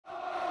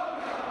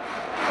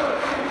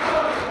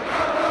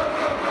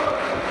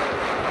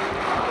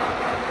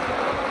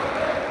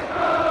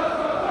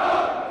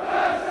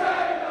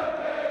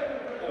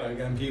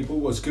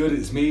what's good?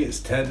 It's me, it's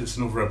Ted. It's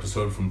another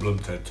episode from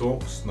Blood Ted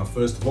Talks. Now,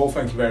 first of all,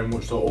 thank you very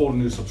much to all the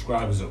new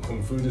subscribers that have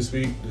come through this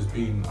week. There's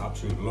been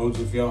absolutely loads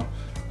of you,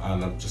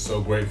 and I'm just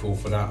so grateful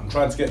for that. I'm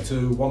trying to get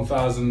to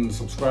 1,000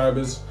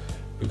 subscribers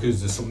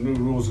because there's some new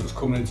rules that's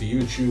coming into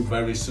YouTube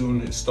very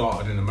soon. It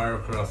started in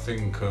America, I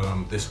think,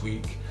 this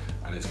week,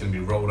 and it's going to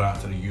be rolled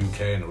out to the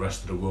UK and the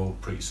rest of the world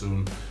pretty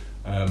soon.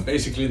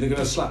 Basically, they're going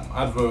to slap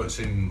adverts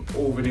in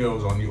all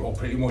videos on you, or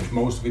pretty much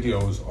most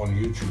videos on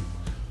YouTube.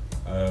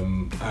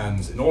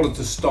 And in order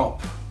to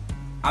stop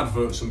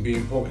adverts from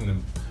being put in the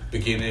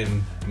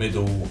beginning,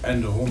 middle,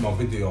 end of all my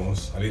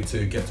videos, I need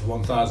to get to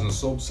 1,000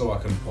 subs so I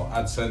can put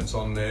AdSense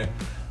on there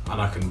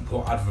and I can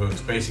put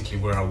adverts basically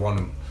where I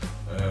want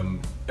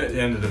them. At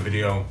the end of the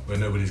video where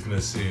nobody's going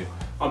to see it.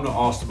 I'm not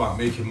asked about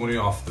making money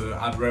off the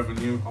ad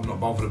revenue. I'm not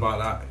bothered about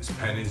that. It's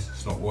pennies,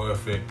 it's not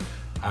worth it,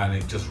 and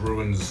it just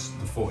ruins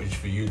the footage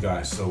for you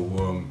guys.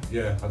 So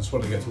yeah, I just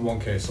want to get to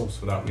 1K subs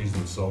for that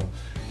reason. So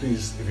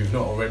please, if you've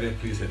not already,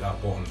 please hit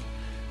that button.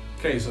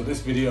 Okay, so this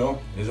video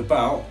is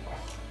about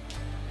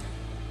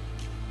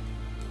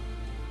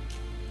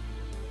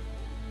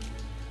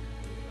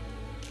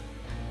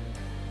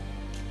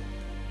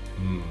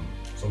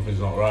something's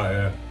not right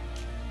here.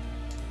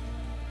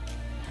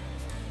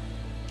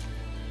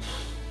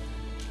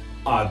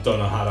 I don't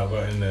know how that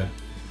got in there.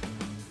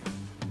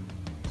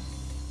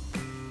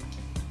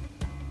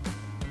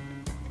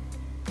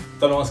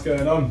 Don't know what's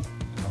going on.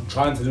 I'm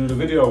trying to do the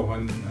video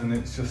and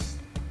it's just,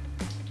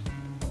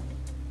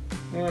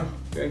 yeah,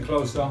 getting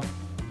closer.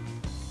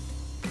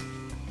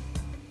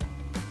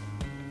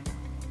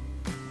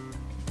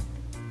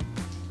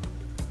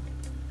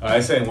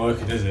 This ain't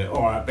working, is it?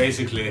 Alright,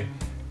 basically,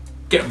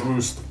 get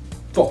Bruce the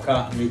fuck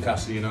out of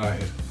Newcastle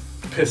United.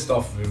 Pissed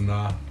off with him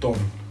now, done.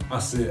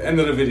 That's it, end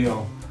of the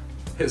video.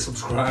 Hit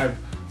subscribe,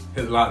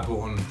 hit the like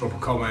button, drop a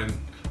comment,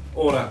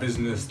 all that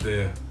business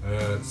there.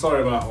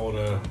 Sorry about all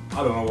the, I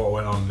don't know what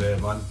went on there,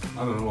 man.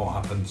 I don't know what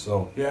happened.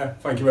 So yeah,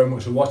 thank you very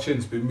much for watching.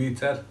 It's been me,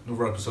 Ted.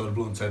 Another episode of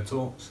Blood Ted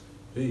Talks.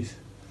 Peace.